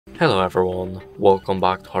Hello everyone, welcome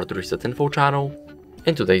back to HardReset.Info channel.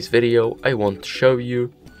 In today's video I want to show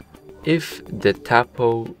you if the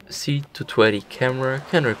Tapo C220 camera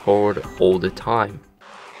can record all the time.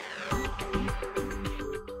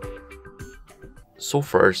 So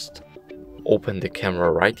first, open the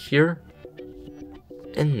camera right here,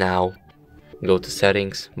 and now go to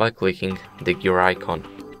settings by clicking the gear icon.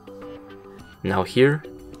 Now here,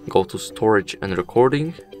 go to storage and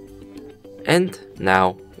recording, and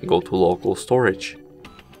now go to local storage.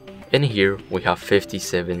 In here we have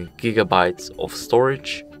 57 gigabytes of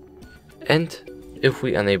storage, and if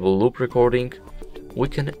we enable loop recording, we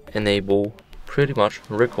can enable pretty much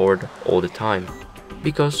record all the time,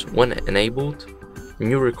 because when enabled,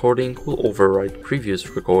 new recording will overwrite previous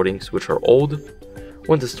recordings which are old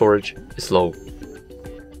when the storage is low.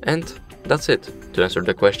 And that's it. To answer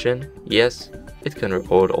the question, yes, it can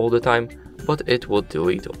record all the time, but it will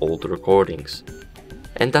delete old recordings.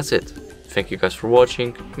 And that's it. Thank you guys for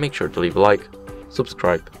watching, make sure to leave a like,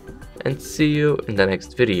 subscribe, and see you in the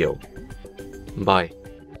next video. Bye.